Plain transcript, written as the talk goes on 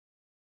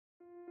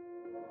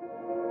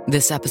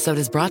This episode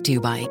is brought to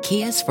you by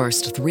Kia's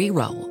first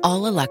three-row,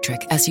 all-electric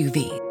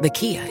SUV, the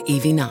Kia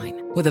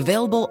EV9, with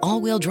available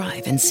all-wheel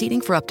drive and seating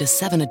for up to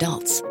 7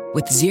 adults,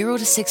 with 0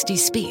 to 60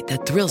 speed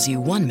that thrills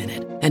you 1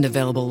 minute and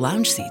available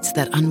lounge seats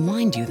that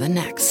unwind you the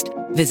next.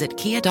 Visit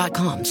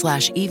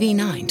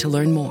kia.com/EV9 to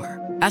learn more.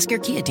 Ask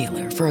your Kia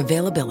dealer for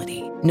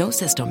availability. No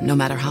system, no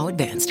matter how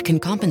advanced, can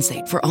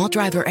compensate for all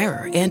driver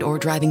error and or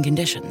driving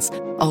conditions.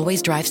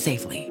 Always drive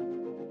safely.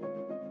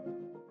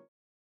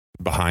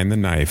 Behind the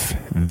Knife,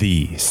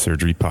 the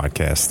surgery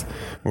podcast,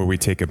 where we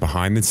take a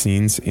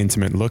behind-the-scenes,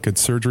 intimate look at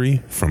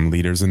surgery from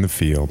leaders in the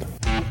field.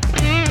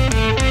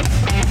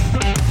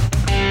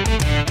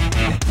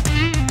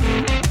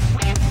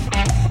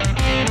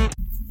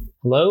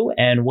 Hello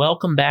and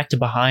welcome back to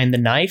Behind the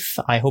Knife.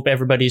 I hope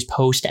everybody's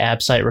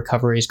post-ab site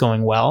recovery is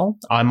going well.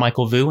 I'm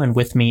Michael Vu, and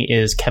with me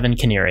is Kevin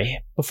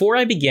Canary. Before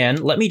I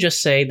begin, let me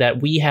just say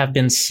that we have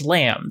been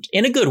slammed,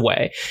 in a good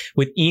way,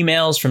 with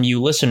emails from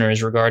you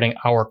listeners regarding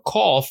our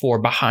call for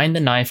Behind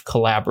the Knife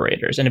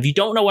collaborators. And if you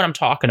don't know what I'm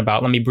talking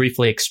about, let me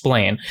briefly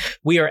explain.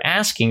 We are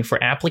asking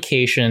for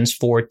applications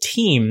for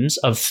teams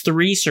of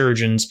 3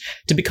 surgeons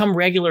to become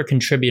regular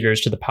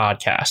contributors to the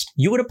podcast.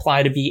 You would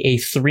apply to be a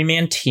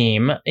 3-man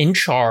team in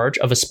charge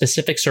of a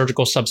specific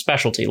surgical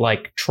subspecialty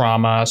like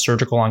trauma,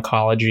 surgical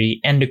oncology,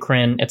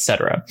 endocrine,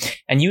 etc.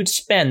 And you'd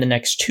spend the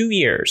next 2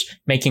 years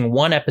making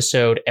 1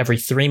 episode every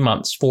 3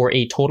 months for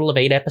a total of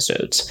 8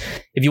 episodes.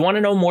 If you want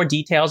to know more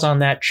details on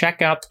that,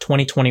 check out the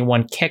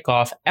 2021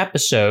 kickoff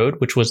episode,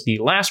 which was the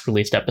last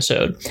released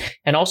episode,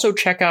 and also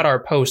check out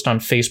our post on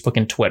Facebook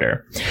and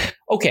Twitter.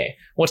 Okay,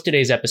 what's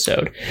today's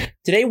episode?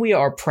 Today we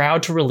are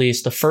proud to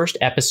release the first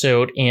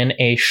episode in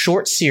a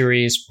short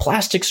series,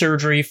 Plastic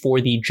Surgery for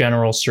the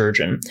General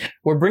Surgeon.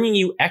 We're bringing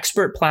you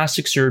expert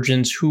plastic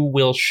surgeons who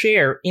will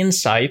share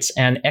insights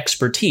and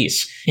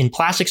expertise in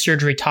plastic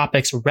surgery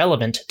topics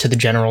relevant to the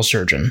general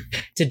surgeon.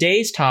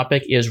 Today's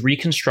topic is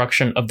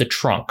reconstruction of the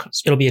trunk.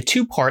 It'll be a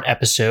 2-part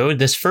episode.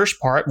 This first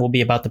part will be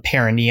about the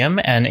perineum,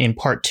 and in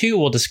part 2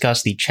 we'll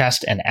discuss the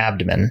chest and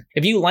abdomen.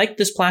 If you like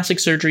this plastic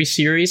surgery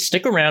series,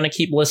 stick around and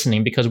keep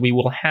listening because we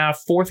will have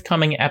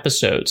forthcoming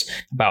episodes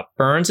about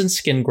burns and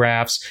skin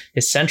grafts,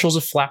 essentials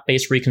of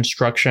flap-based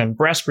reconstruction,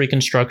 breast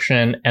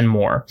reconstruction, and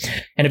more.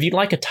 And if you'd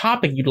like a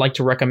topic you'd like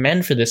to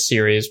recommend for this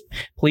series,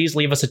 please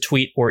leave us a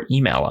tweet or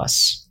email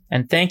us.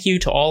 And thank you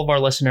to all of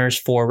our listeners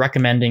for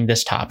recommending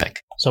this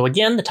topic. So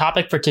again, the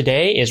topic for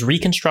today is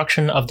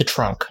reconstruction of the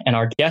trunk, and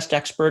our guest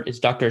expert is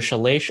Dr.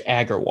 Shailesh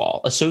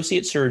Agarwal,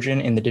 Associate Surgeon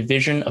in the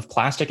Division of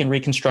Plastic and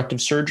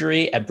Reconstructive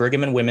Surgery at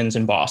Brigham and Women's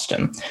in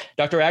Boston.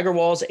 Dr.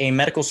 Agarwal is a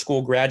medical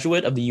school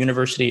graduate of the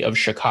University of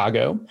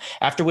Chicago,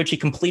 after which he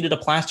completed a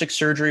plastic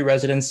surgery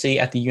residency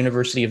at the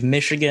University of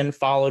Michigan,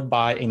 followed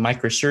by a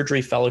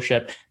microsurgery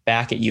fellowship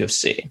back at U of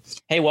C.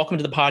 Hey, welcome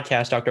to the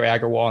podcast, Dr.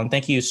 Agarwal, and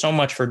thank you so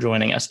much for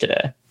joining us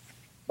today.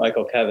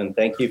 Michael, Kevin,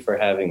 thank you for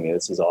having me.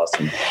 This is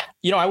awesome.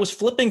 You know, I was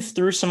flipping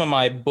through some of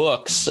my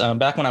books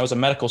back when I was a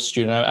medical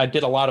student. I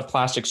did a lot of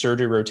plastic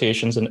surgery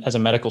rotations as a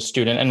medical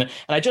student. And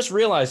I just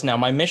realized now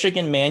my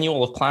Michigan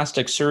Manual of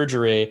Plastic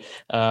Surgery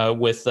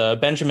with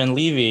Benjamin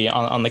Levy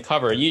on the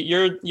cover.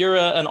 You're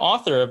an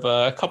author of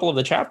a couple of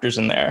the chapters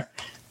in there.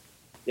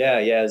 Yeah.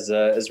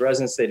 As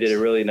residents, they did a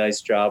really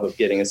nice job of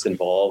getting us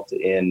involved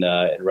in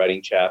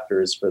writing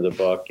chapters for the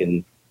book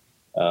and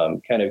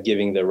kind of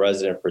giving the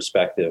resident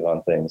perspective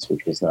on things,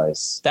 which was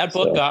nice. That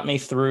book got me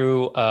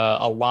through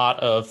a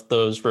lot of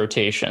those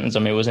rotations. I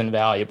mean, it was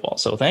invaluable.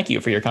 So thank you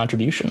for your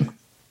contribution.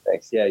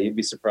 Thanks. Yeah, you'd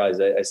be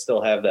surprised. I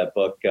still have that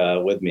book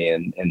with me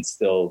and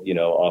still,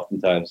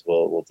 oftentimes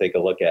we'll take a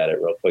look at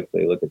it real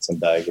quickly, look at some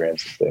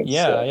diagrams and things.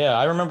 Yeah.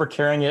 I remember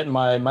carrying it in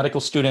my medical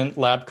student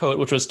lab coat,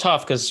 which was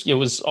tough because it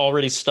was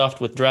already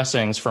stuffed with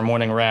dressings for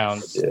morning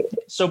rounds. Yeah.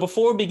 So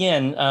before we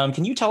begin,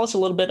 can you tell us a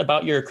little bit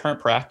about your current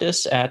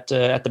practice at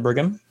the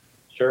Brigham?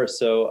 Sure.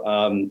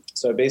 So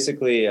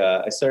basically,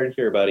 I started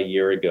here about a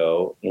year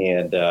ago,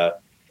 and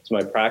so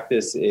my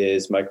practice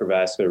is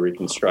microvascular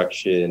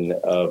reconstruction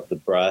of the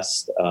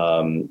breast,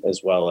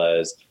 as well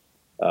as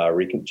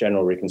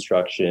general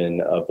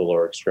reconstruction of the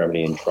lower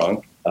extremity and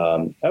trunk.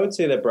 I would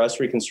say that breast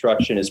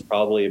reconstruction is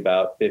probably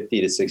about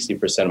 50 to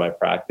 60% of my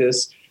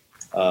practice,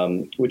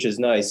 which is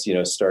nice,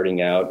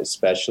 starting out,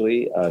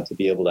 especially to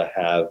be able to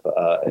have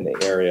an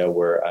area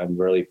where I'm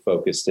really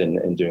focused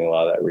in doing a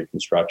lot of that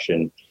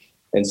reconstruction.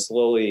 And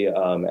slowly,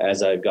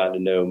 as I've gotten to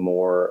know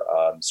more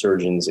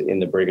surgeons in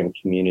the Brigham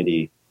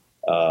community,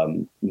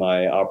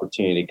 my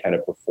opportunity to kind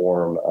of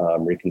perform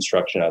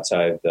reconstruction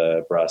outside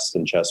the breast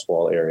and chest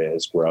wall area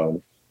has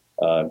grown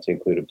to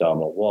include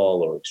abdominal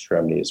wall or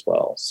extremity as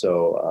well.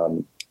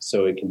 So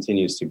it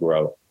continues to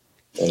grow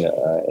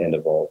and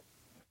evolve.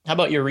 How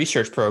about your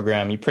research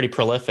program? You're pretty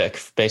prolific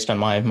based on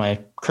my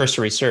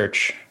cursory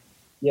search.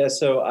 Yeah,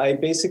 so I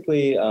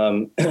basically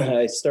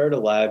I started a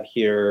lab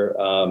here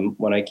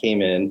when I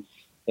came in.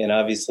 And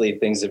obviously,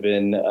 things have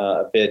been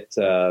a bit,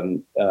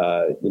 slow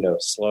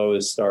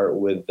to start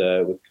with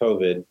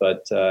COVID.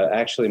 But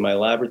actually, my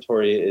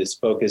laboratory is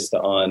focused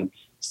on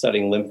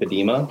studying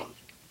lymphedema.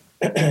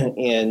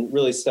 and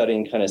really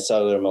studying kind of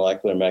cellular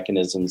molecular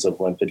mechanisms of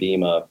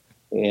lymphedema.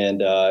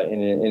 And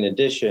in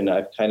addition,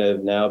 I've kind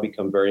of now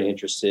become very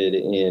interested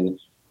in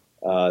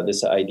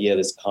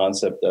this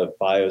concept of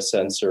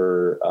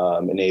biosensor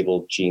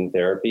enabled gene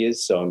therapies.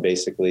 So I'm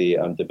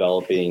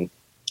developing,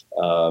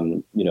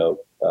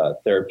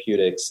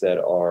 therapeutics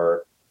that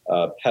are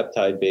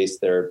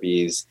peptide-based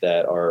therapies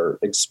that are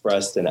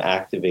expressed and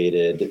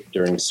activated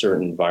during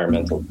certain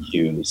environmental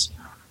cues.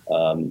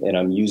 And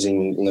I'm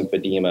using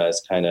lymphedema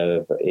as kind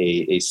of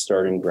a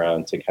starting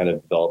ground to kind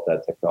of develop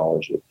that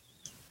technology.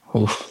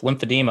 Oof,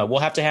 lymphedema.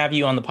 We'll have to have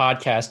you on the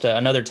podcast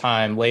another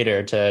time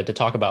later to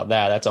talk about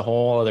that. That's a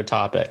whole other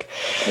topic.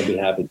 I'd be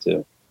happy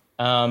to.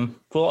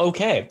 Well,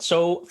 okay.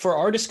 So for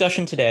our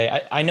discussion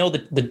today, I know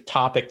that the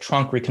topic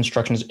trunk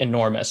reconstruction is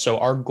enormous. So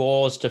our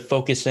goal is to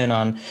focus in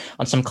on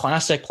some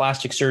classic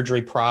plastic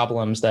surgery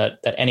problems that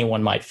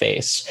anyone might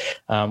face.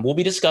 We'll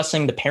be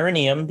discussing the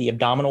perineum, the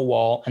abdominal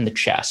wall, and the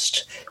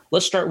chest.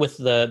 Let's start with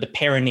the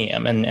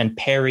perineum and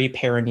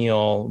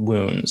perineal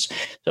wounds.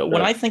 So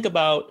when I think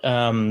about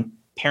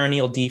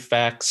perineal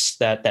defects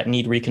that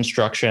need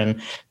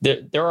reconstruction,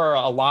 there are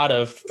a lot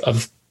of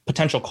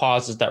potential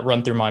causes that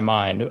run through my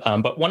mind.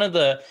 But one of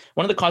the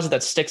causes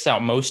that sticks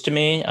out most to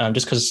me,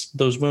 just because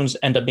those wounds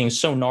end up being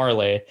so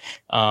gnarly,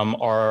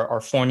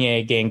 are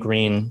Fournier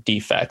gangrene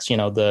defects. You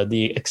know,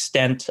 the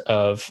extent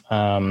of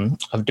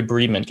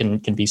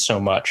debridement can be so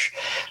much.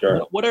 Sure.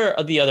 What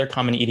are the other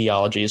common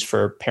etiologies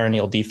for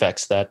perineal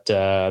defects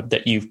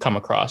that you've come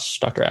across,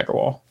 Dr.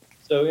 Agarwal?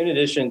 So in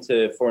addition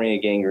to Fournier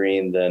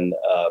gangrene, then,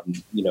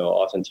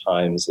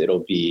 oftentimes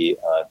it'll be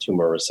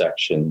tumor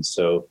resection.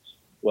 So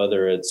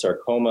whether it's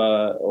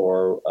sarcoma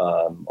or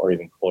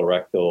even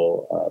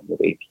colorectal with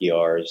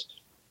APRs,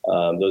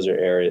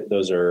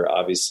 those are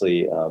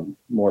obviously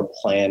more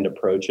planned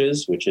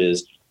approaches, which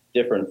is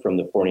different from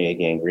the Fournier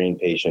gangrene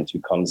patient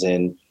who comes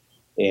in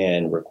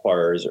and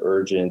requires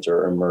urgent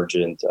or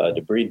emergent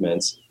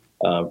debridements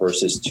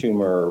versus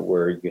tumor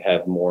where you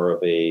have more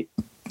of a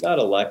not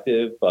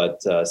elective,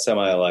 but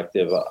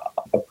semi-elective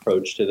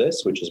approach to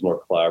this, which is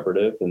more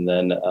collaborative. And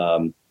then,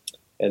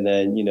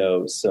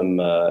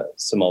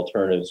 some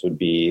alternatives would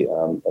be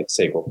like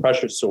sacral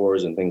pressure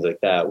sores and things like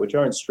that, which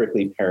aren't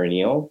strictly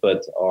perineal,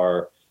 but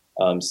are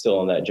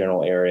still in that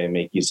general area and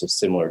make use of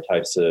similar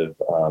types of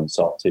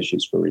soft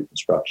tissues for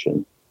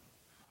reconstruction.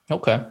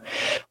 Okay.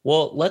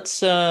 Well,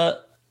 let's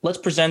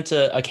present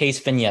a case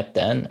vignette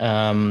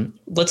then.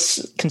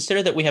 Let's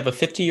consider that we have a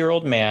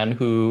 50-year-old man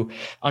who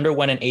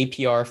underwent an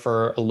APR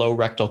for a low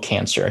rectal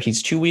cancer.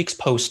 He's 2 weeks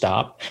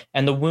post-op,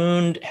 and the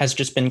wound has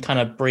just been kind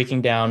of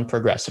breaking down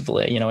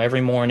progressively. You know, every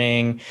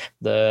morning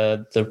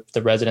the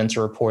residents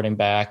are reporting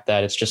back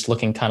that it's just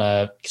looking kind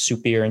of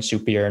soupier and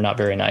soupier, not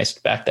very nice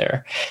back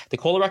there. The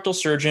colorectal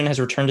surgeon has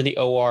returned to the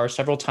OR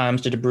several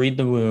times to debride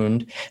the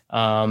wound,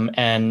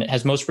 and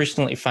has most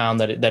recently found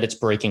that it's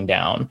breaking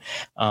down.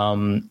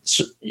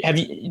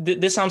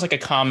 This sounds like a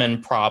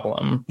common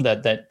problem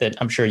that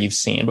I'm sure you've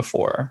seen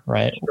before,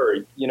 right? Sure.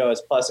 You know, as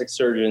plastic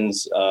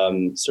surgeons,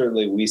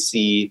 certainly we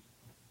see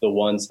the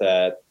ones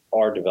that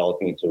are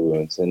developing into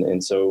wounds.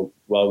 And so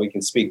while we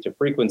can speak to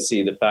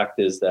frequency, the fact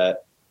is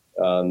that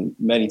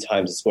many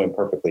times it's going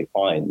perfectly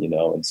fine,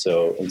 and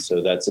so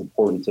that's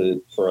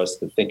important for us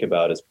to think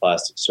about as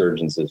plastic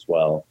surgeons as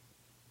well.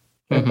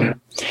 Mm-hmm.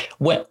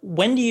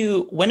 When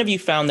have you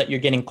found that you're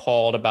getting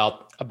called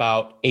about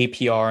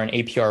APR and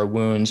APR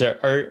wounds?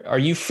 Are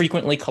you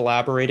frequently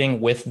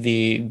collaborating with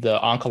the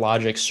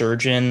oncologic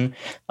surgeon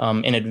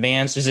in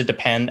advance? Does it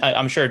depend?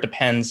 I'm sure it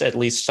depends at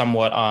least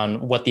somewhat on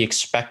what the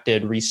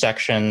expected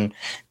resection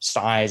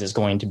size is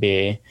going to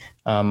be.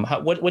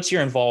 What's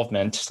your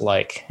involvement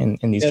like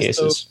in these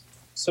cases?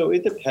 So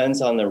it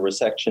depends on the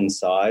resection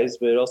size,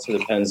 but it also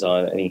depends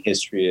on any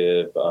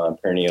history of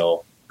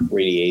perineal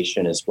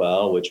radiation as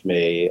well, which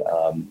may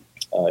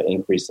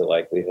increase the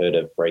likelihood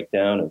of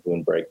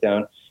wound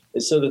breakdown.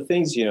 And so the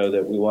things,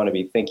 that we want to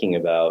be thinking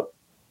about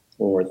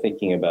when we're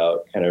thinking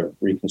about kind of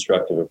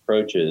reconstructive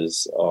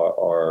approaches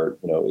are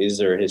is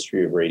there a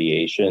history of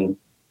radiation?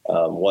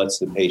 What's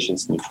the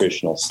patient's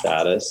nutritional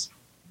status?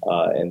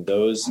 And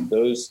those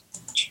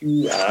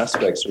two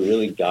aspects are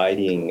really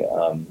guiding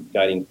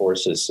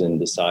forces in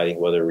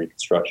deciding whether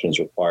reconstruction is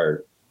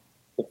required.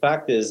 The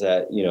fact is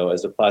that,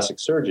 as a plastic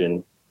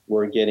surgeon,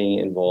 we're getting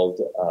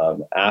involved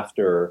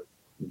after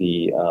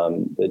the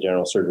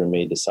general surgeon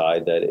may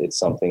decide that it's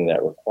something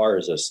that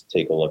requires us to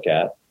take a look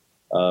at,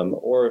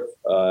 or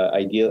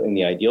in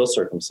the ideal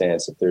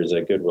circumstance, if there's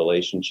a good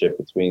relationship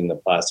between the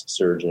plastic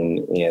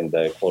surgeon and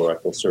the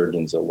colorectal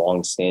surgeon's a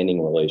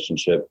long-standing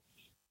relationship,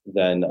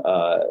 then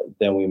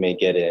we may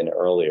get in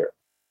earlier.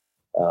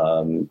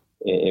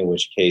 In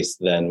which case,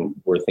 then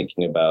we're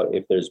thinking about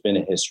if there's been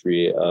a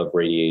history of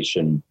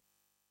radiation,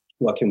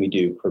 what can we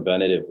do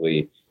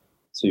preventatively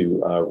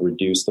to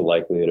reduce the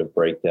likelihood of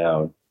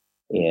breakdown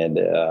and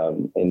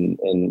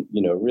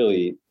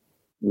really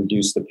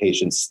reduce the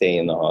patient's stay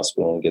in the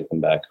hospital and get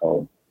them back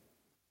home.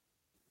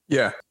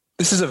 Yeah.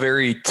 This is a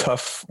very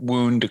tough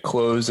wound to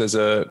close as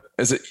a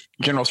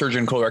general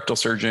surgeon, colorectal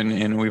surgeon,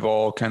 and we've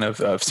all kind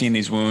of seen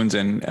these wounds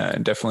and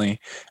definitely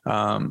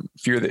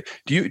fear that.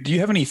 Do you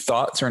have any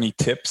thoughts or any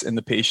tips in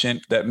the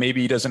patient that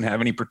maybe doesn't have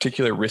any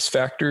particular risk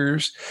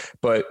factors,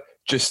 but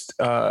just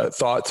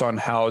thoughts on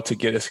how to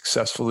get an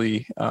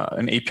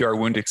APR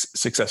wound to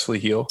successfully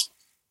heal?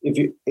 If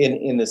you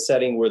in the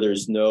setting where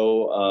there's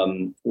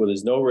no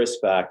risk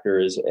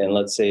factors, and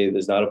let's say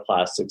there's not a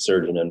plastic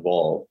surgeon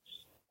involved,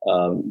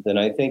 then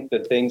I think the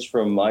things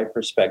from my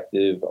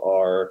perspective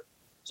are,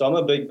 so I'm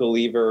a big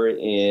believer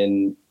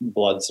in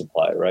blood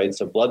supply, right?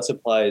 So blood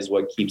supply is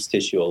what keeps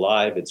tissue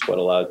alive. It's what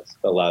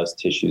allows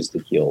tissues to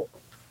heal.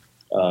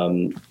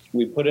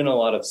 We put in a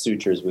lot of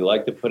sutures. We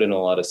like to put in a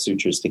lot of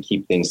sutures to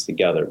keep things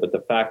together. But the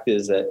fact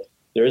is that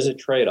there is a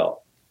trade-off.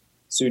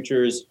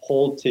 Sutures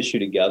hold tissue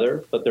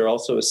together, but they're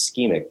also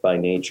ischemic by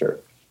nature.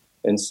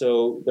 And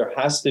so there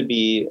has to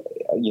be,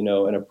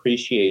 an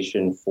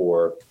appreciation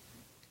for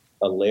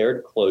a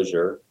layered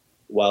closure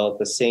while at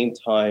the same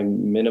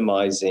time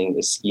minimizing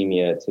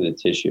ischemia to the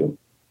tissue.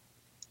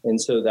 And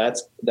so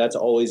that's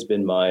always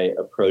been my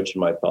approach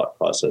and my thought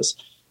process.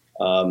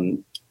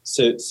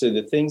 So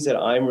the things that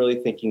I'm really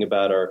thinking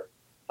about are,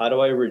 how do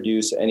I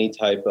reduce any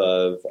type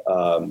of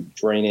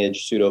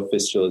drainage,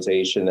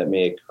 pseudofistulization that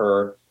may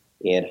occur,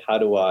 and how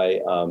do I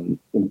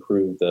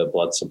improve the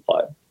blood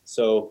supply?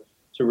 So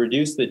to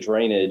reduce the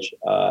drainage,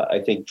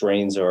 I think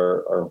drains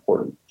are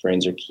important.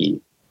 Drains are key.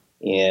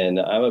 And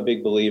I'm a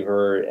big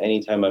believer,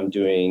 anytime I'm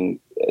doing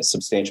a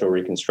substantial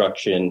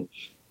reconstruction,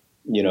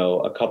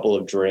 a couple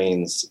of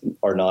drains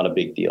are not a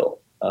big deal.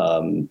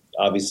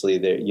 Obviously,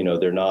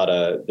 they're not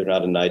a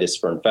nidus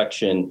for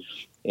infection,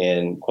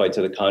 and quite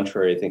to the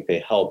contrary, I think they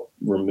help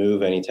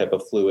remove any type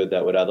of fluid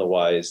that would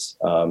otherwise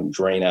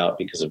drain out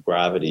because of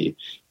gravity,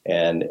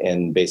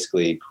 and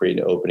basically create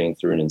an opening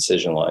through an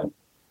incision line.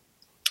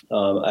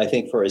 I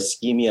think for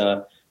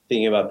ischemia,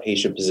 thinking about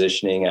patient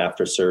positioning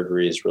after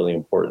surgery is really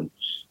important.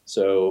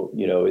 So,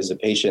 is the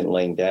patient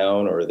laying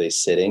down or are they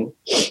sitting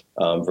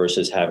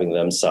versus having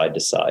them side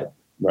to side,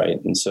 right?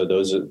 And so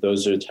those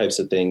are types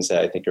of things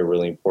that I think are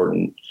really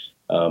important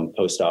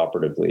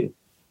post-operatively.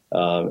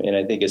 And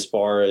I think as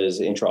far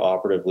as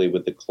intraoperatively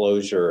with the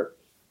closure,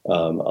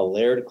 a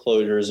layered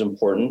closure is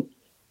important,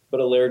 but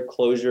a layered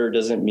closure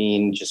doesn't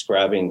mean just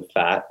grabbing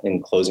fat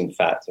and closing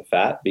fat to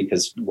fat,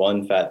 because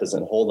one, fat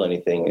doesn't hold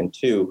anything, and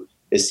two,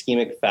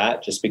 ischemic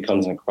fat just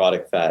becomes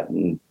necrotic fat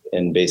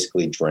and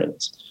basically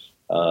drains.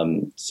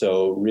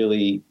 So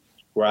really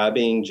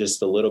grabbing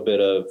just a little bit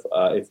of,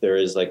 if there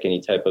is like any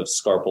type of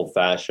scarpal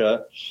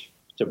fascia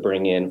to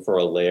bring in for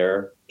a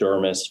layer,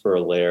 dermis for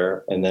a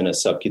layer, and then a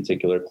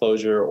subcuticular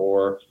closure,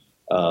 or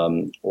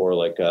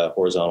like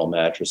horizontal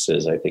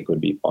mattresses, I think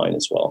would be fine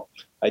as well.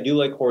 I do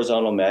like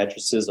horizontal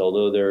mattresses,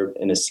 although they're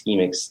an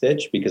ischemic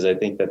stitch, because I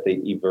think that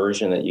the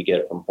eversion that you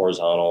get from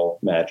horizontal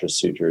mattress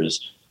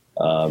sutures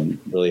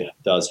really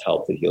does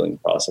help the healing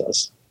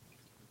process.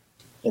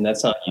 And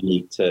that's not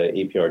unique to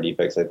APR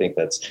defects. I think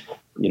that's,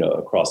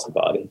 across the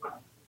body.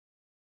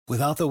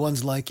 Without the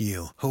ones like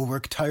you, who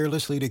work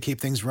tirelessly to keep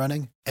things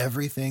running,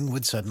 everything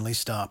would suddenly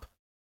stop.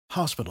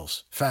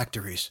 Hospitals,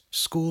 factories,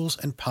 schools,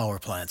 and power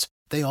plants,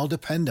 they all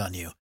depend on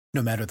you.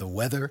 No matter the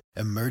weather,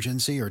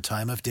 emergency, or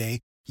time of day,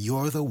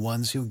 you're the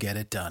ones who get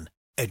it done.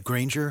 At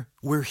Grainger,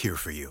 we're here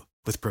for you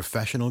with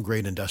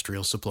professional-grade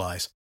industrial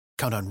supplies.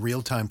 Count on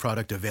real-time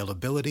product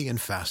availability and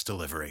fast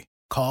delivery.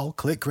 Call,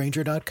 click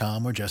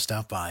Grainger.com, or just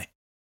stop by.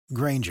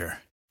 Grainger,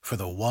 for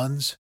the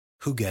ones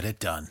who get it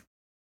done.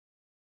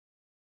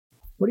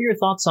 What are your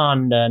thoughts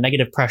on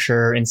negative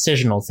pressure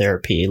incisional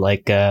therapy,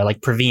 like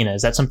Prevena?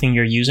 Is that something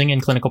you're using in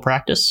clinical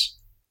practice?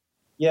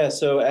 Yeah,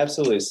 so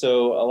absolutely.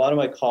 So a lot of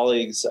my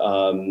colleagues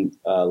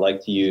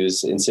like to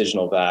use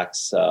incisional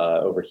vacs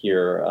over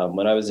here.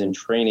 When I was in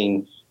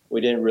training, we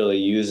didn't really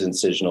use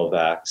incisional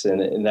vacs,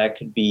 and that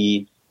could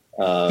be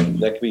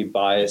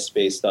biased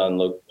based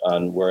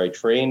on where I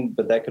trained,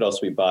 but that could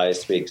also be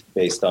biased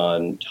based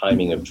on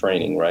timing of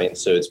training, right?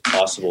 So it's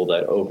possible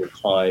that over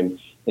time,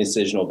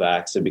 incisional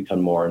vacs have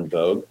become more in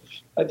vogue.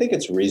 I think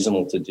it's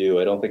reasonable to do.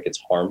 I don't think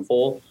it's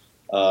harmful.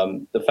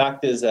 The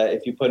fact is that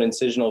if you put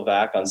incisional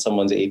vac on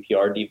someone's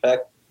APR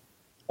defect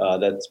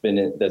that's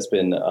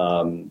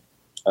been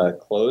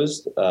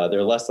closed,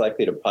 they're less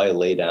likely to probably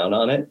lay down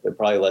on it. They're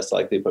probably less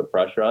likely to put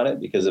pressure on it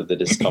because of the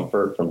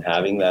discomfort from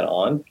having that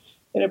on.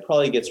 And it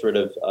probably gets rid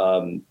of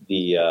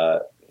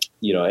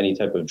any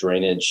type of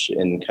drainage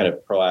and kind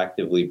of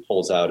proactively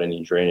pulls out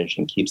any drainage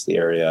and keeps the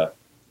area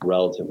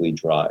relatively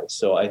dry.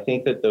 So I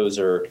think that those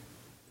are,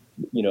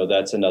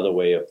 that's another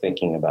way of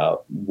thinking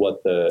about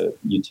what the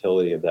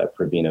utility of that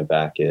Prevena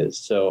vac is.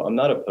 So I'm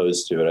not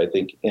opposed to it.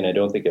 I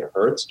don't think it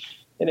hurts,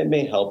 and it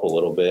may help a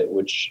little bit,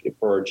 which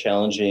for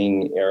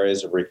challenging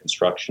areas of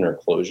reconstruction or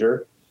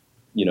closure,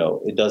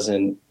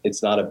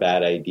 it's not a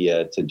bad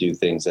idea to do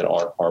things that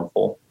aren't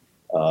harmful.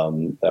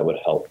 That would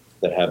help,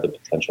 that have the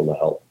potential to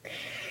help.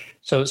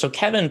 So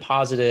Kevin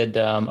posited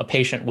a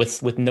patient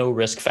with no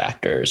risk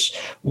factors.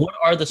 What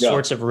are the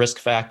sorts of risk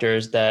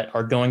factors that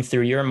are going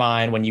through your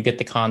mind when you get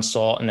the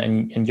consult,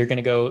 and you're going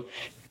to go,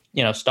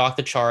 stalk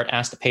the chart,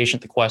 ask the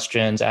patient the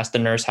questions, ask the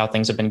nurse how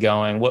things have been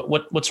going?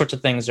 What sorts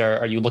of things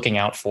are you looking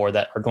out for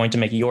that are going to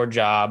make your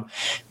job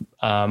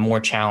more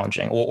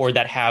challenging, or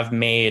that have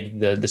made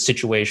the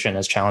situation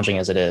as challenging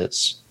as it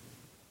is?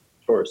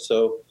 Sure.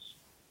 So,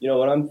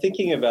 when I'm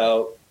thinking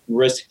about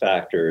risk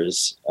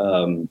factors,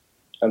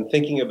 I'm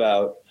thinking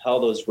about how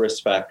those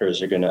risk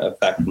factors are going to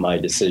affect my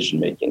decision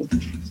making.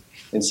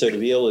 And so to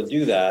be able to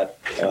do that,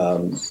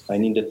 I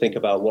need to think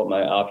about what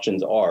my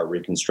options are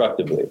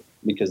reconstructively,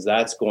 because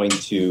that's going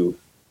to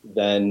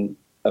then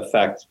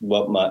affect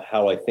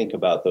how I think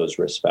about those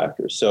risk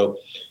factors. So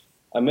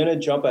I'm going to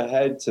jump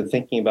ahead to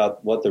thinking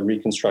about what the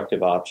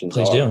reconstructive options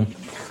are. Please do.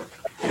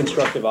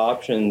 Reconstructive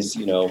options,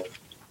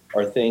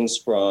 are things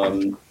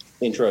from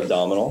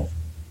intra-abdominal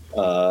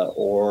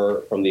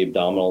or from the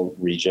abdominal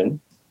region,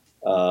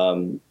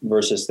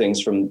 versus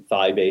things from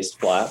thigh-based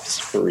flaps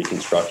for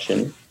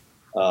reconstruction.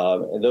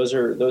 And those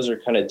are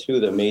kind of two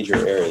of the major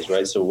areas,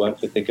 right? So one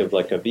could think of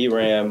like a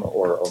VRAM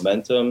or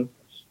omentum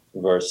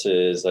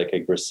versus like a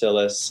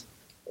gracilis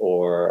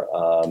or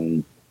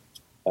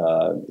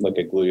like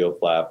a gluteal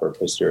flap or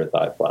posterior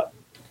thigh flap.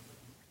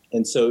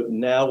 And so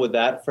now with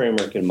that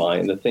framework in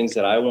mind, the things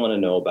that I want to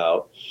know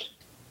about: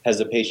 has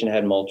the patient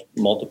had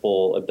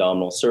multiple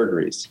abdominal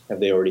surgeries? Have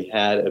they already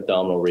had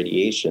abdominal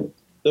radiation?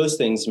 Those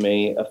things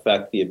may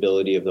affect the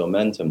ability of the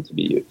omentum to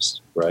be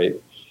used, right?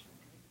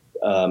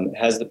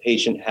 Has the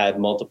patient had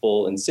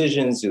multiple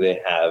incisions? Do they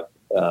have,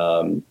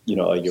 a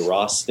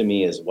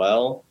urostomy as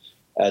well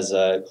as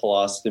a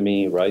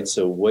colostomy, right?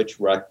 So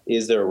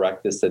is there a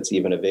rectus that's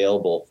even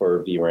available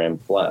for a VRAM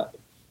flap?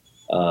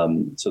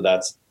 So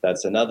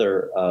that's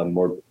another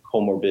more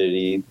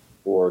comorbidity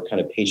or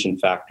kind of patient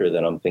factor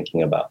that I'm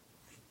thinking about.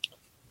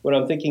 When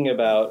I'm thinking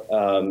about,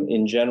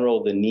 in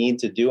general, the need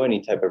to do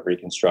any type of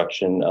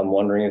reconstruction, I'm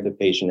wondering if the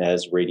patient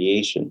has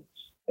radiation,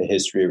 a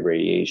history of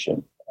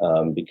radiation,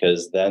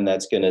 because then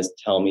that's going to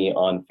tell me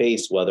on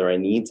face whether I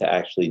need to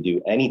actually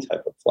do any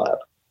type of flap,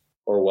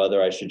 or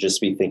whether I should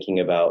just be thinking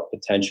about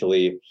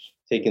potentially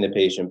taking the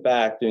patient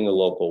back, doing a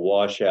local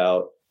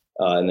washout,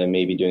 and then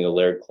maybe doing a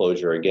layered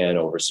closure again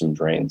over some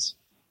drains.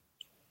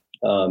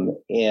 And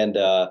then,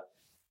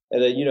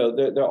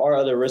 there are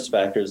other risk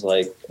factors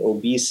like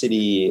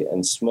obesity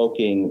and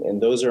smoking, and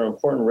those are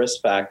important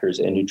risk factors,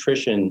 and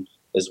nutrition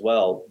as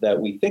well that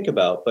we think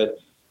about. But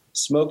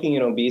smoking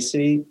and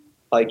obesity,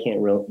 I can't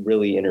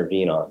really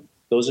intervene on.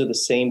 Those are the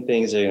same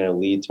things that are going to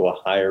lead to a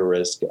higher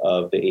risk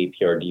of the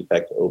APR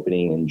defect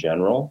opening in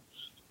general.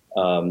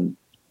 And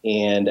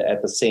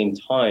at the same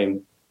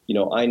time,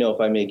 I know if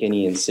I make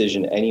any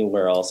incision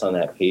anywhere else on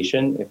that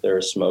patient, if they're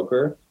a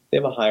smoker, they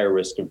have a higher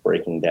risk of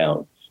breaking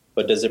down.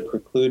 But does it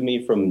preclude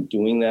me from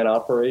doing that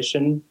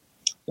operation?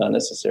 Not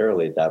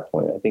necessarily at that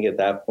point. I think at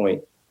that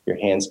point, your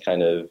hand's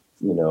kind of,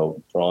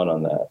 drawn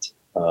on that.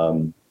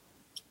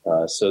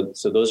 So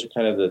those are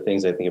kind of the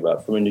things I think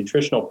about. From a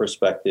nutritional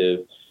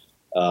perspective,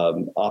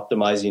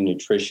 optimizing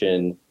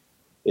nutrition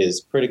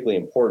is critically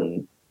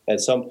important. At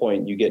some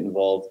point, you get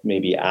involved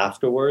maybe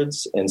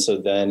afterwards. And so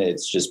then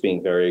it's just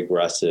being very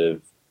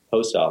aggressive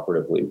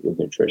post-operatively with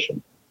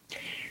nutrition.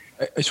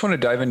 I just want to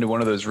dive into one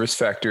of those risk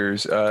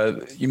factors.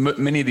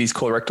 Many of these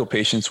colorectal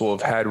patients will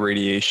have had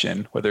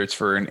radiation, whether it's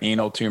for an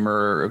anal tumor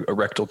or a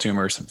rectal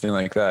tumor or something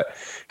like that.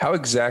 How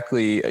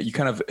exactly, you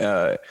kind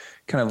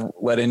of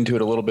led into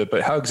it a little bit,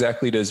 but how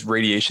exactly does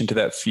radiation to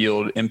that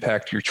field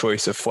impact your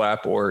choice of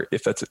flap, or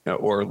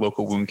or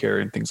local wound care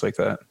and things like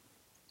that?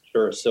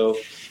 Sure. So,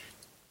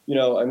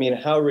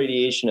 how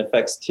radiation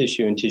affects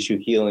tissue and tissue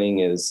healing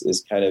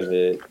is kind of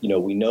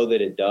we know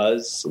that it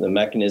does. The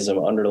mechanism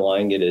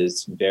underlying it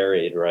is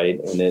varied, right?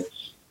 And it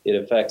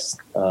affects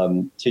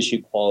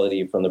tissue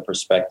quality from the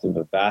perspective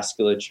of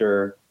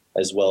vasculature,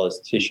 as well as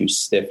tissue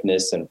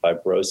stiffness and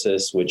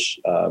fibrosis,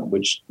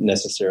 which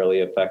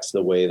necessarily affects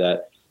the way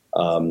that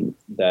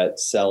that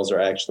cells are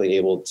actually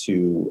able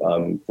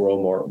to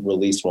grow more,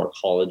 release more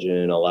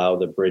collagen, and allow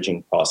the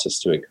bridging process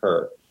to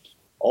occur.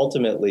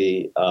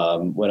 Ultimately,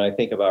 when I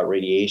think about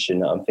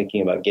radiation, I'm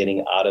thinking about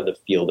getting out of the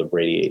field of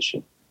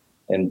radiation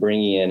and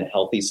bringing in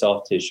healthy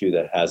soft tissue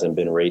that hasn't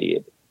been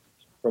radiated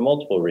for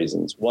multiple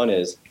reasons. One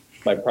is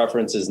my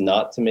preference is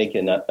not to make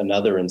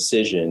another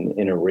incision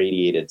in a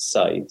radiated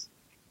site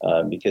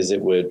because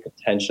it would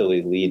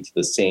potentially lead to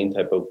the same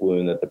type of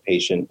wound that the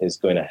patient is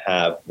going to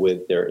have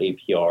with their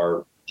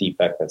APR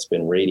defect that's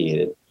been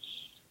radiated.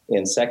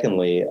 And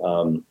secondly,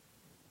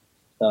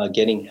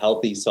 getting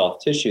healthy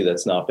soft tissue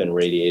that's not been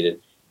radiated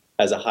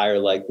has a higher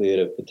likelihood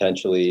of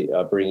potentially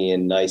bringing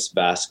in nice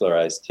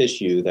vascularized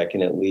tissue that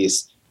can at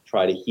least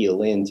try to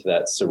heal into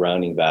that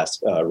surrounding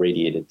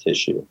radiated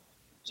tissue.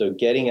 So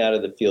getting out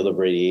of the field of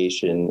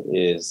radiation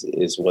is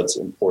what's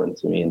important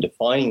to me. And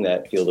defining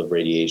that field of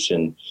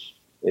radiation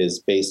is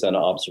based on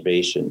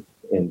observation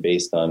and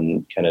based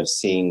on kind of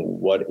seeing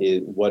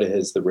what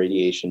has the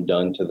radiation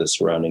done to the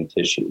surrounding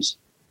tissues.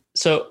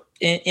 So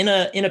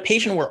in a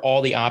patient where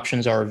all the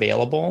options are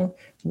available,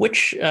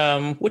 which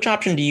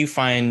option do you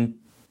find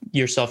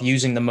yourself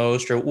using the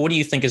most, or what do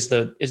you think is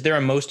there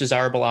a most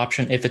desirable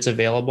option if it's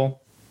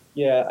available?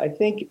 Yeah, I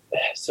think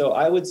so.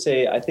 I would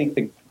say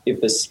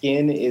if the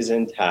skin is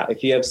intact,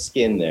 if you have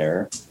skin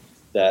there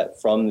that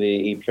from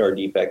the APR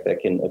defect that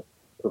can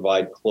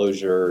provide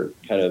closure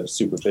kind of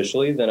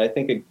superficially, then I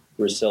think a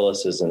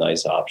gracilis is a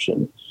nice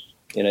option.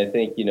 And I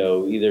think,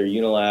 either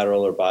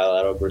unilateral or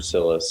bilateral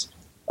gracilis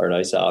are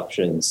nice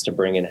options to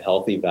bring in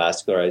healthy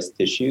vascularized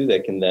tissue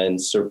that can then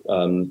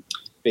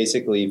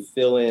basically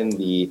fill in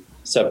the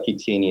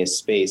subcutaneous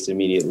space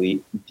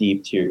immediately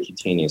deep to your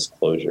cutaneous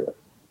closure.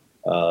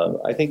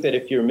 I think that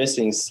if you're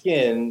missing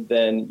skin,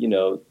 then,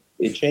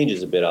 it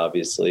changes a bit,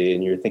 obviously,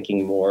 and you're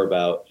thinking more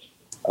about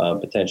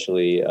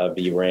potentially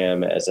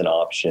VRAM as an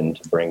option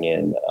to bring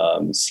in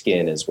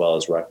skin as well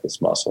as rectus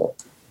muscle.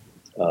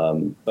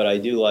 But I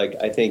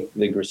think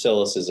the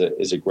gracilis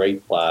is a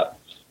great flap.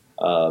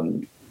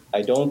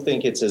 I don't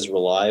think it's as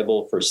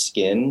reliable for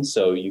skin.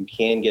 So you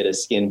can get a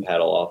skin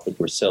paddle off the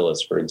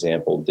gracilis, for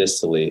example,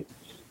 distally.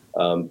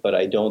 But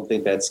I don't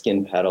think that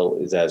skin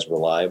paddle is as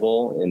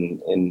reliable,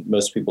 and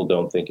most people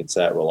don't think it's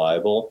that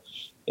reliable.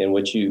 And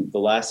the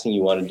last thing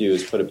you want to do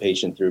is put a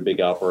patient through a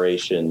big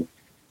operation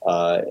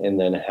and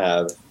then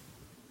have,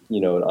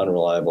 an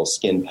unreliable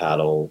skin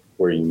paddle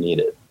where you need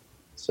it.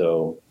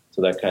 So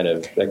that kind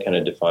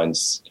of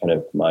defines kind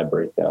of my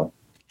breakdown.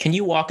 Can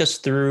you walk us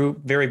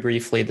through very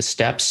briefly the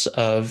steps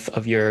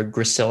of your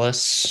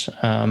gracilis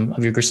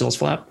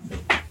flap?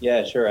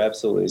 Yeah, sure,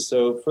 absolutely.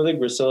 So for the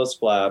gracilis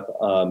flap,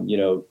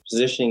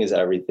 positioning is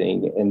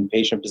everything. And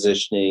patient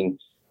positioning,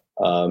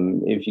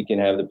 if you can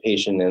have the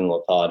patient in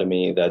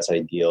lithotomy, that's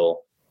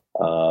ideal.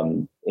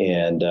 And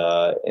then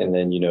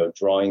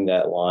drawing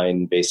that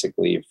line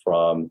basically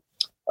from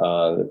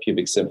the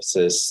pubic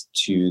symphysis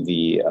to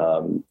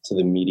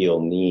the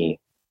medial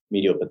knee,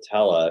 medial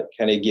patella,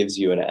 kind of gives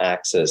you an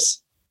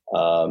axis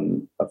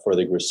for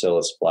the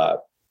gracilis flap.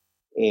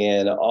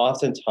 And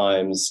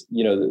oftentimes,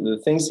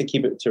 the things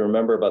to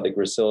remember about the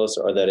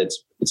gracilis are that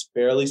it's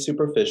fairly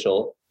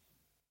superficial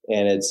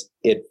and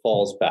it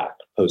falls back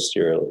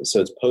posteriorly.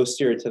 So it's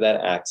posterior to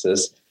that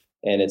axis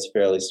and it's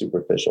fairly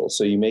superficial.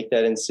 So you make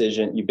that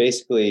incision, you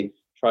basically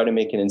try to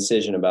make an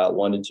incision about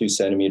 1 to 2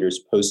 centimeters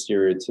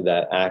posterior to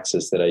that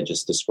axis that I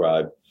just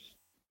described.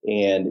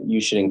 And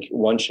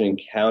one should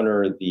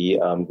encounter the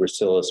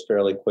gracilis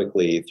fairly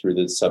quickly through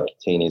the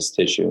subcutaneous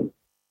tissue.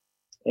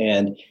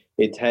 And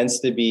it tends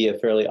to be a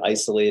fairly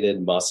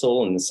isolated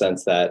muscle in the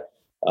sense that,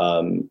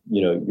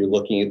 you're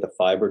looking at the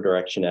fiber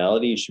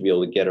directionality. You should be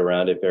able to get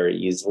around it very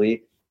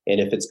easily. And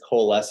if it's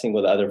coalescing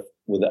with other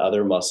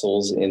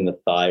muscles in the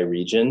thigh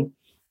region,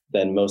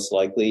 then most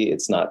likely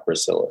it's not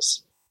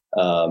gracilis.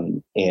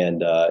 And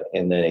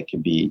then it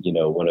could be,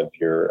 one of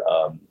your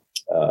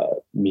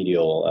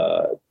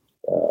medial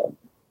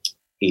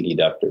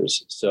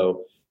adductors.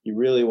 So you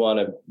really want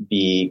to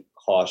be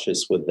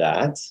cautious with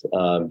that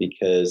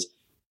because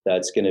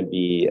that's going to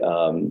be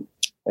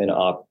an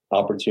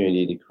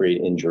opportunity to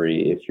create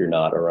injury if you're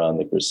not around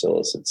the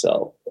gracilis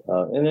itself.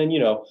 And then,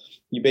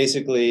 you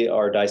basically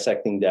are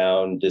dissecting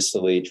down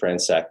distally,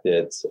 transect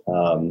it,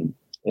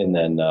 and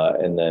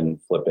then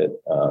flip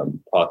it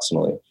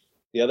proximally.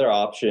 The other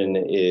option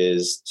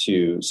is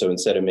so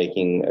instead of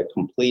making a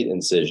complete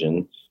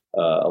incision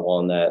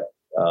along that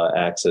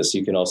axis,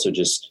 you can also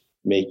just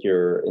make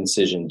your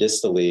incision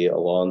distally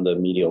along the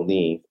medial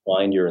knee,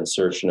 find your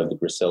insertion of the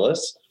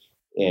gracilis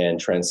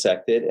and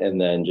transect it, and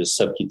then just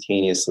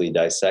subcutaneously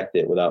dissect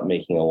it without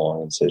making a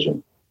long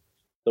incision.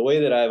 The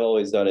way that I've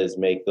always done is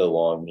make the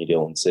long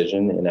medial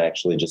incision and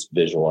actually just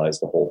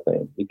visualize the whole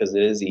thing because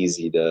it is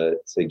easy to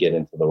get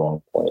into the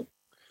wrong point.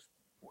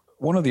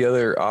 One of the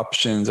other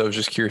options I was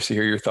just curious to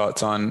hear your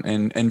thoughts on,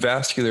 and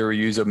vascular, we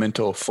use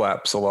omental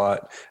flaps a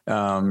lot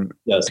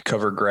yes. to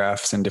cover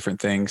grafts and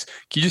different things.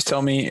 Can you just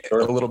tell me a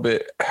little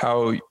bit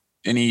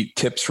any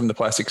tips from the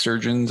plastic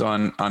surgeons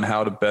on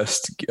how to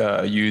best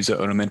use an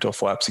omental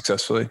flap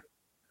successfully?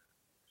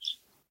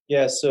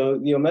 Yeah, so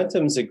the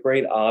omentum is a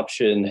great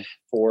option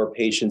for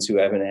patients who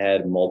haven't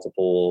had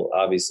multiple,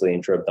 obviously,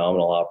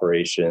 intra-abdominal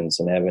operations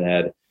and haven't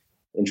had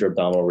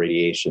intra-abdominal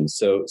radiation.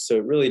 So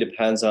it really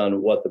depends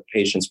on what the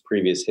patient's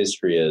previous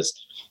history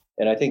is.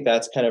 And I think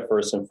that's kind of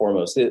first and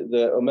foremost.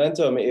 The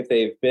omentum, if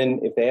they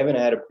haven't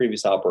had a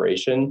previous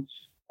operation,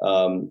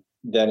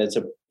 then it's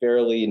a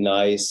fairly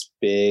nice,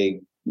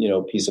 big,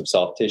 piece of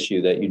soft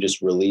tissue that you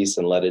just release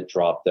and let it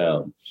drop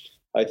down.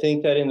 I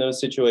think that in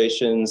those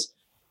situations,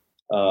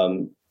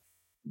 in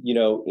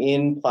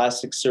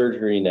plastic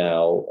surgery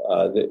now,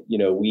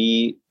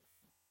 we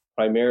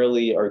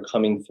primarily are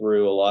coming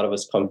through, a lot of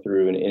us come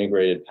through an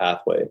integrated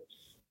pathway.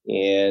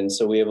 And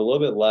so we have a little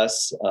bit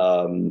less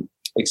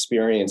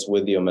experience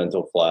with the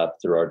omental flap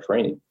through our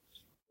training.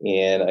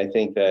 And I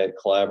think that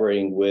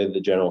collaborating with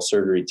the general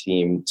surgery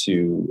team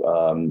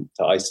to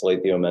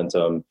isolate the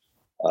omentum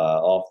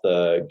off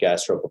the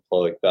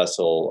gastroepiploic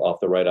vessel, off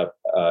the right up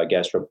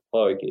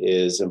gastroepiploic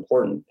is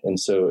important. And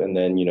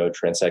then,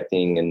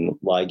 transecting and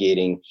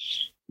ligating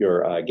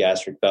your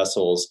gastric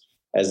vessels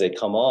as they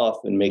come off,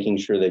 and making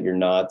sure that you're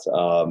not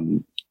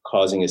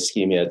causing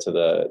ischemia to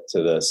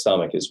the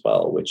stomach as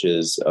well, which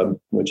is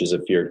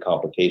a feared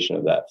complication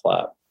of that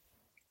flap.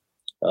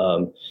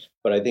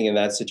 But I think in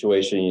that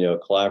situation,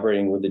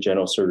 collaborating with the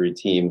general surgery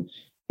team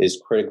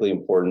is critically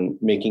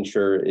important. Making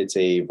sure it's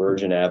a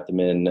virgin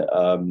abdomen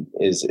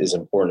is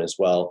important as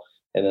well.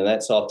 And then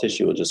that soft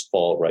tissue will just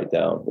fall right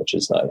down, which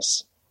is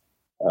nice.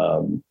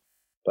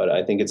 But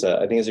I think it's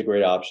a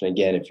great option,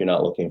 again, if you're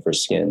not looking for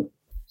skin.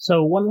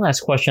 So one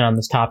last question on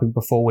this topic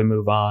before we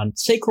move on.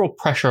 Sacral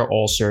pressure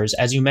ulcers,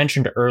 as you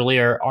mentioned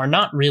earlier, are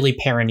not really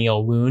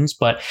perineal wounds,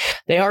 but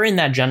they are in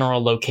that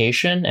general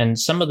location, and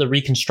some of the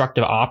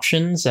reconstructive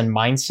options and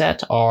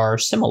mindset are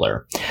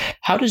similar.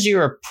 How does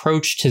your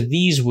approach to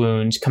these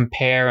wounds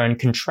compare and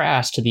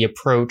contrast to the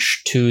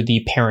approach to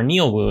the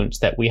perineal wounds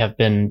that we have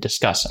been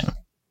discussing?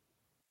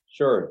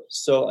 Sure.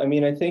 So,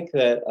 I think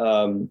that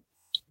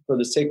for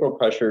the sacral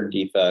pressure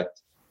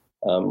defect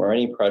or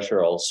any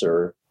pressure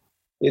ulcer,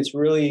 it's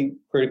really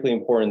critically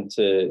important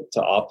to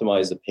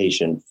optimize the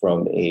patient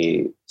from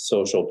a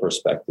social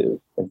perspective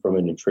and from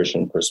a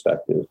nutrition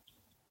perspective.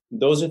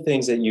 Those are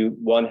things that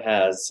one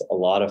has a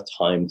lot of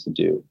time to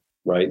do,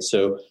 right?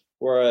 So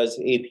whereas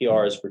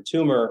APR is for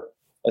tumor,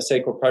 a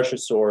sacral pressure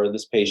sore,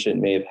 this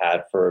patient may have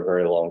had for a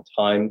very long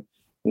time.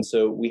 And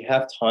so we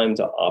have time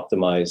to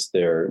optimize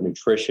their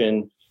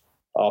nutrition,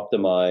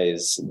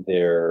 optimize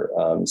their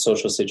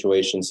social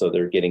situation, so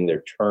they're getting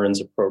their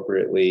turns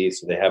appropriately,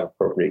 so they have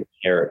appropriate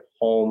care at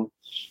home,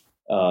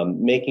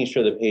 making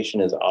sure the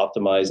patient is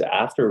optimized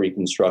after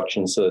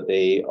reconstruction so that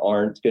they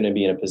aren't going to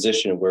be in a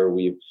position where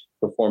we've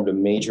performed a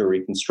major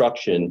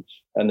reconstruction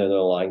and then they're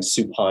lying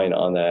supine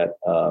on that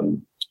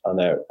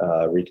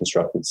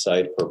reconstructed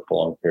site for a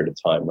prolonged period of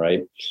time,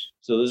 right?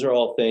 So those are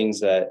all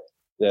things that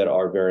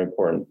are very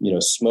important.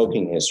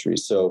 Smoking history.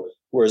 So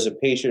whereas a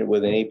patient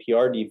with an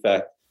APR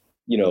defect,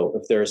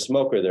 if they're a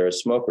smoker, they're a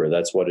smoker.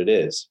 That's what it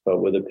is. But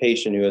with a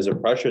patient who has a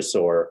pressure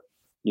sore,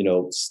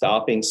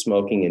 stopping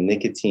smoking and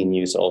nicotine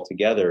use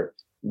altogether,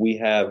 we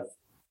have,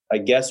 I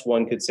guess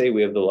one could say,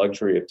 we have the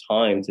luxury of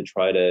time to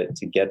try to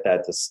get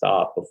that to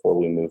stop before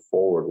we move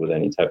forward with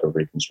any type of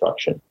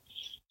reconstruction.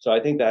 So I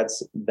think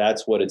that's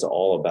what it's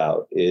all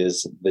about,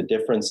 is the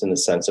difference in the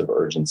sense of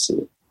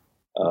urgency.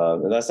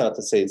 And that's not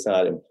to say it's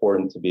not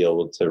important to be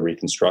able to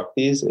reconstruct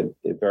these. It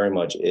very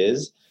much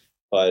is.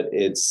 But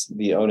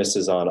the onus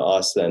is on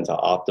us then to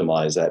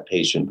optimize that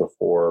patient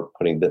before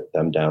putting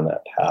them down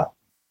that path.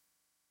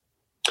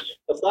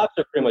 The flaps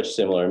are pretty much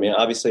similar.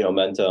 Obviously,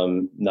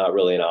 omentum, not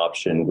really an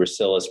option.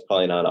 Gracilis,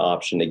 probably not an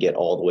option to get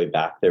all the way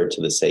back there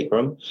to the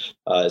sacrum,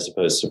 as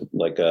opposed to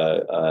like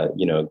a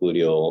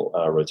gluteal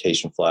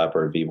rotation flap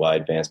or a VY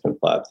advancement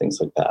flap,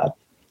 things like that.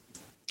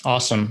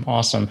 Awesome.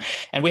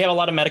 And we have a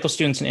lot of medical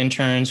students and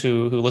interns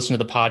who listen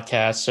to the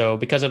podcast. So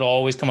because it'll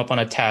always come up on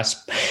a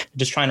test,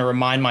 just trying to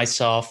remind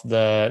myself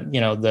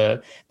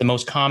the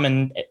most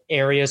common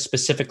areas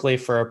specifically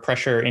for a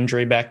pressure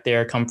injury back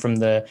there come from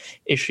the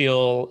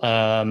ischial,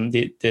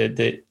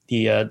 the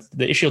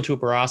ischial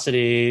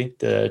tuberosity,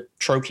 the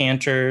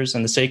trochanters,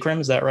 and the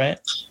sacrum. Is that right?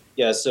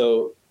 Yeah.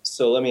 So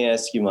let me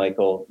ask you,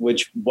 Michael,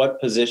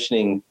 what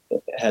positioning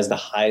has the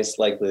highest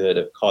likelihood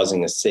of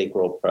causing a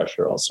sacral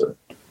pressure ulcer?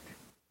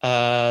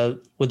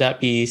 Would that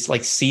be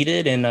like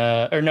seated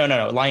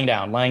lying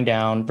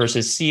down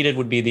versus seated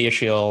would be the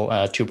ischial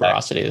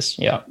tuberosities.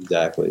 Yeah,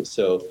 exactly.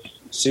 So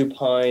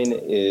supine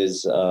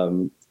is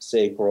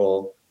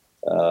sacral.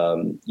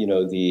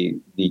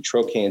 The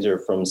trochanter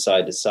from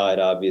side to side,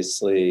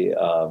 obviously,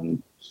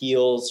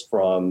 heals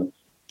from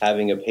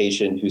having a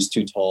patient who's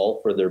too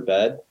tall for their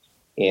bed,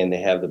 and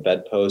they have the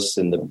bedposts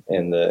and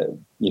the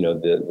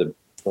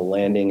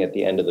landing at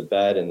the end of the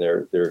bed, and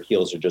their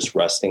heels are just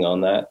resting on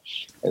that,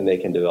 and they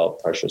can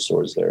develop pressure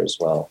sores there as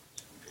well.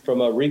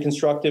 From a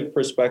reconstructive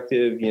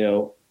perspective,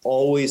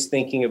 always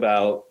thinking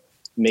about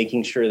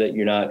making sure that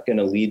you're not going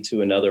to lead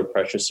to another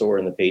pressure sore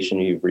in the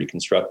patient you've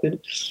reconstructed.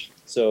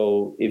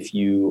 So if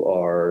you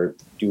are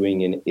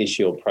doing an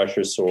ischial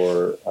pressure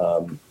sore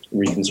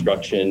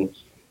reconstruction,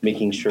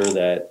 making sure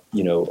that,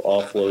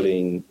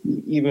 offloading,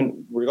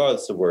 even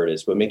regardless of where it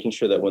is, but making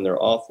sure that when they're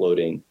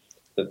offloading,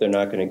 that they're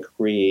not going to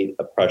create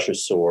a pressure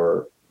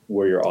sore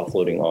where you're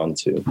offloading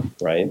onto,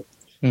 right?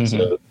 Mm-hmm.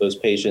 So those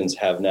patients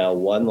have now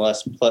one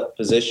less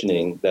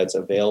positioning that's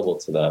available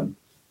to them.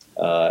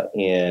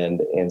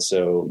 And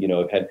so,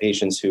 I've had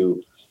patients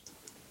who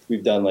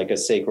we've done like a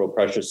sacral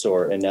pressure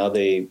sore, and now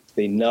they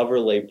never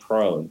lay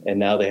prone, and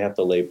now they have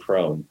to lay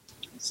prone.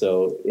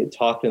 So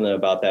talking to them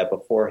about that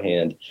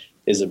beforehand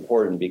is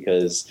important,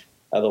 because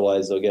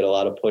otherwise they'll get a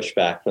lot of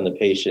pushback from the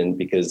patient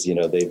because,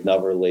 they've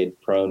never laid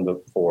prone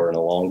before in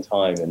a long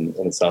time, and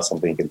it's not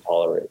something you can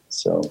tolerate.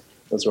 So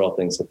those are all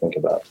things to think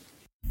about.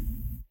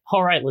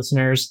 All right,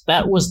 listeners,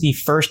 that was the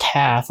first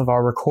half of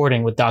our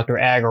recording with Dr.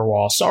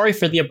 Agarwal. Sorry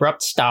for the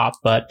abrupt stop,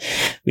 but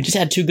we just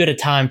had too good a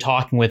time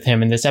talking with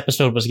him, and this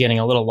episode was getting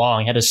a little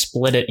long. I had to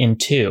split it in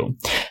two.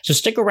 So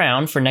stick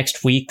around for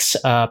next week's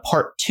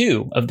part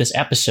 2 of this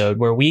episode,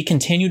 where we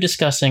continue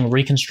discussing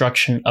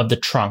reconstruction of the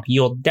trunk.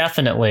 You'll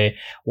definitely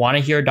want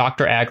to hear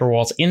Dr.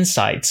 Agarwal's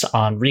insights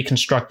on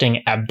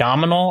reconstructing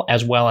abdominal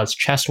as well as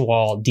chest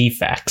wall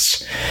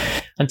defects.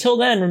 Until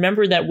then,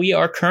 remember that we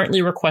are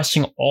currently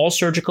requesting all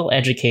surgical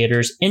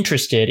educators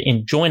interested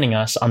in joining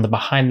us on the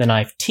Behind the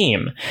Knife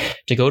team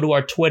to go to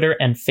our Twitter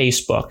and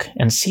Facebook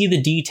and see the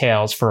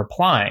details for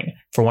applying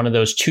for one of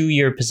those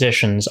 2-year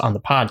positions on the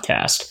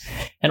podcast.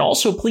 And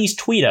also, please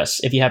tweet us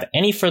if you have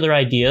any further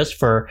ideas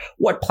for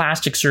what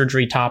plastic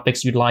surgery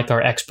topics you'd like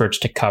our experts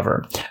to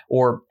cover,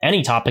 or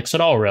any topics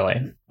at all, really.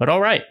 But all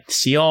right,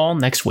 see you all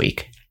next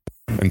week.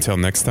 Until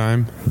next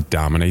time,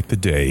 dominate the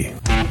day.